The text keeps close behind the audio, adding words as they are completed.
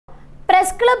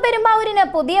Press club പെരുമ്പാവൂരിന്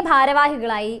പുതിയ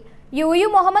ഭാരവാഹികളായി U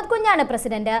Muhammad കുഞ്ഞാണ്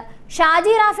president,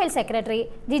 Shaji Rafale secretary,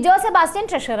 Jijo Sebastian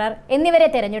treasurer എന്നിവരെ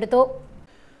തെരഞ്ഞെടുത്തു.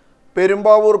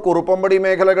 പെരുമ്പാവൂർ കുറുപ്പമ്പടി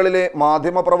മേഖലകളിലെ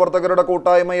മാധ്യമപ്രവർത്തകരുടെ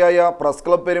കൂട്ടായ്മയായ പ്രസ്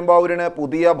ക്ലബ് പെരുമ്പാവൂരിന്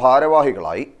പുതിയ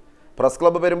ഭാരവാഹികളായി. പ്രസ്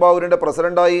ക്ലബ് പെരുമ്പാവൂരിന്റെ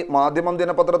പ്രസിഡന്റായി മാധ്യമം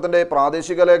ദിനപത്രത്തിന്റെ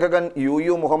പ്രാദേശിക ലേഖകൻ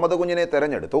യു മുഹമ്മദ് കുഞ്ഞിനെ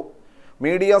തെരഞ്ഞെടുത്തു.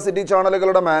 മീഡിയ സിറ്റി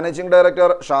ചാനലുകളുടെ managing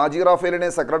director Shaji റാഫേലിനെ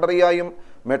സെക്രട്ടറിയായും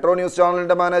metro news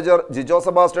ചാനലിന്റെ മാനേജർ ജിജോ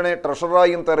സെബാസ്റ്റ്യനെ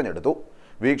ട്രഷററായും തെരഞ്ഞെടുത്തു.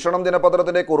 വീക്ഷണം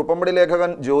ദിനപത്രത്തിന്റെ കുറുപ്പമ്പടി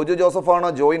ലേഖകൻ ജോജു ജോസഫാണ്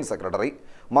ജോയിന്റ് സെക്രട്ടറി.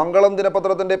 മംഗളം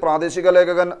ദിനപത്രത്തിന്റെ പ്രാദേശിക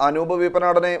ലേഖകൻ അനൂപ്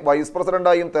വീപ്പനാടനെ വൈസ്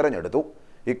പ്രസിഡന്റായും തെരഞ്ഞെടുത്തു.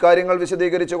 ഇക്കാര്യങ്ങൾ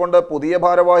വിശദീകരിച്ചുകൊണ്ട് പുതിയ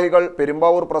ഭാരവാഹികൾ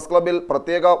പെരുമ്പാവൂർ പ്രസ് ക്ലബ്ബിൽ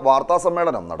പ്രത്യേക വാർത്താ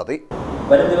സമ്മേളനം നടത്തി.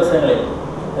 വരും ദിവസങ്ങളിൽ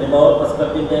പെരുമ്പാവൂർ പ്രസ്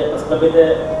ക്ലബിന്റെ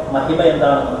മഹിമ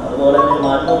എന്താണെന്നും അതുപോലെ തന്നെ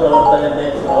മാധ്യമപ്രവർത്തകന്റെ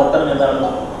പ്രവർത്തനം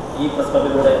എന്താണെന്നും ഈ പ്രസ്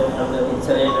ക്ലബിലൂടെ നിങ്ങൾക്ക്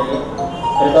തിരിച്ചറിയാൻ കഴിയും.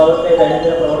 പെരുമ്പാവൂരിന്റെ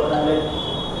ദൈനംദിന പ്രവർത്തനങ്ങളിൽ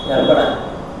ഏർപ്പെടാൻ,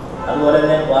 അതുപോലെ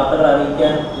തന്നെ വാർത്തകൾ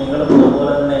അറിയിക്കാൻ നിങ്ങളും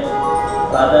അതുപോലെ തന്നെ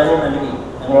പ്രാധാന്യം നൽകി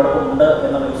ഞങ്ങളോടൊപ്പം ഉണ്ട്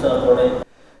എന്നുള്ള വിശ്വാസത്തോടെ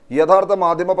യഥാർത്ഥ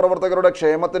മാധ്യമപ്രവർത്തകരുടെ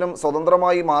ക്ഷേമത്തിനും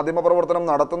സ്വതന്ത്രമായി മാധ്യമപ്രവർത്തനം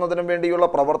നടത്തുന്നതിനും വേണ്ടിയുള്ള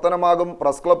പ്രവർത്തനമാകും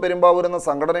പ്രസ് ക്ലബ് പെരുമ്പാവൂർ എന്ന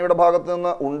സംഘടനയുടെ ഭാഗത്തു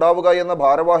നിന്ന് ഉണ്ടാവുക എന്ന്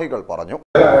ഭാരവാഹികൾ പറഞ്ഞു.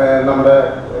 നമ്മുടെ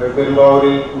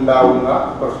പെരുമ്പാവൂരിൽ ഉണ്ടാവുന്ന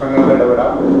പ്രശ്നങ്ങളിൽ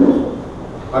ഇടപെടാം,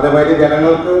 അതേമാതിരി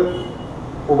ജനങ്ങൾക്ക്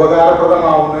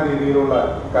ഉപകാരപ്രദമാവുന്ന രീതിയിലുള്ള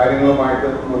കാര്യങ്ങളുമായിട്ട്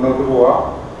മുന്നോട്ട് പോവാം.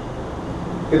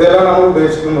 ഇതെല്ലാം നമ്മൾ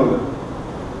ഉദ്ദേശിക്കുന്നുണ്ട്.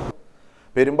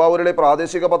 പെരുമ്പാവൂരിലെ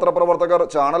പ്രാദേശിക പത്രപ്രവർത്തകർ,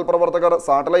 ചാനൽ പ്രവർത്തകർ,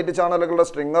 സാറ്റലൈറ്റ് ചാനലുകളുടെ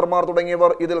സ്ട്രിംഗർമാർ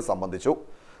തുടങ്ങിയവർ ഇതിൽ സംബന്ധിച്ചു.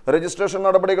 രജിസ്ട്രേഷൻ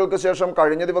നടപടികൾക്ക് ശേഷം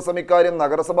കഴിഞ്ഞ ദിവസം ഇക്കാര്യം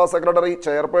നഗരസഭാ സെക്രട്ടറി,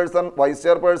 ചെയർപേഴ്സൺ, വൈസ്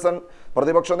ചെയർപേഴ്സൺ,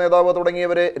 പ്രതിപക്ഷ നേതാവ്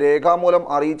തുടങ്ങിയവരെ രേഖാമൂലം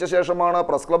അറിയിച്ച ശേഷമാണ്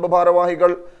പ്രസ് ക്ലബ്ബ്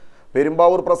ഭാരവാഹികൾ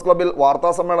പെരുമ്പാവൂർ പ്രസ് ക്ലബ്ബിൽ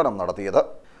വാർത്താ സമ്മേളനം നടത്തിയത്.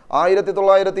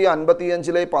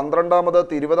 1955 12ാമത്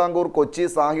തിരുവിതാംകൂർ കൊച്ചി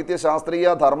സാഹിത്യ ശാസ്ത്രീയ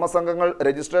ധർമ്മസംഘങ്ങൾ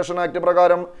രജിസ്ട്രേഷൻ ആക്ട്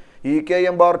പ്രകാരം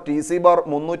EKM-ബാർ TC-ബാർ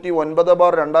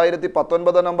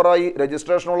 309/2019 നമ്പറായി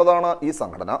രജിസ്ട്രേഷനുള്ളതാണ് ഈ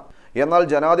സംഘടന. എന്നാൽ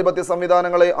ജനാധിപത്യ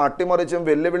സംവിധാനങ്ങളെ അട്ടിമറിച്ചും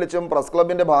വെല്ലുവിളിച്ചും പ്രസ്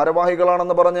ക്ലബിന്റെ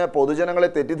ഭാരവാഹികളാണെന്ന് പറഞ്ഞ് പൊതുജനങ്ങളെ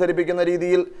തെറ്റിദ്ധരിപ്പിക്കുന്ന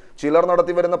രീതിയിൽ ചിലർ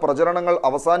നടത്തിവരുന്ന പ്രചരണങ്ങൾ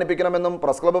അവസാനിപ്പിക്കണമെന്നും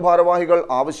പ്രസ് ക്ലബ് ഭാരവാഹികൾ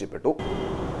ആവശ്യപ്പെട്ടു.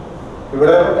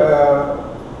 ഇവിടെ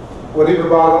ഒരു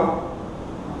വിഭാഗം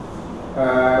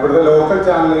ഇവിടുത്തെ ലോക്കൽ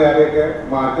ചാനലുകാരെയൊക്കെ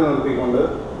മാറ്റി നിർത്തിക്കൊണ്ട്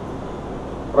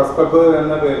പ്രസ് ക്ലബ്ബ്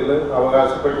എന്ന പേരിൽ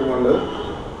അവകാശപ്പെട്ടുകൊണ്ട്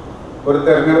ഒരു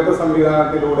തെരഞ്ഞെടുപ്പ്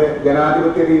സംവിധാനത്തിലൂടെ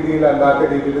ജനാധിപത്യ രീതിയിൽ അല്ലാത്ത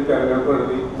രീതിയിൽ തെരഞ്ഞെടുപ്പ്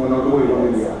നടത്തി മുന്നോട്ട്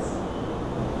പോയിക്കൊണ്ടിരിക്കുകയാണ്.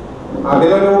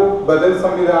 അതിനൊരു ബദൽ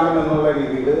സംവിധാനം എന്നുള്ള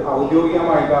രീതിയിൽ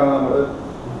ഔദ്യോഗികമായിട്ടാണ് നമ്മൾ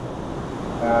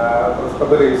പ്രസ്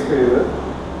ക്ലബ്ബ് രജിസ്റ്റർ ചെയ്ത്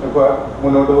ഇപ്പോൾ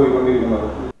മുന്നോട്ട് പോയിക്കൊണ്ടിരിക്കുന്നത്.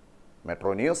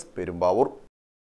 Metro news, Perumbavoor.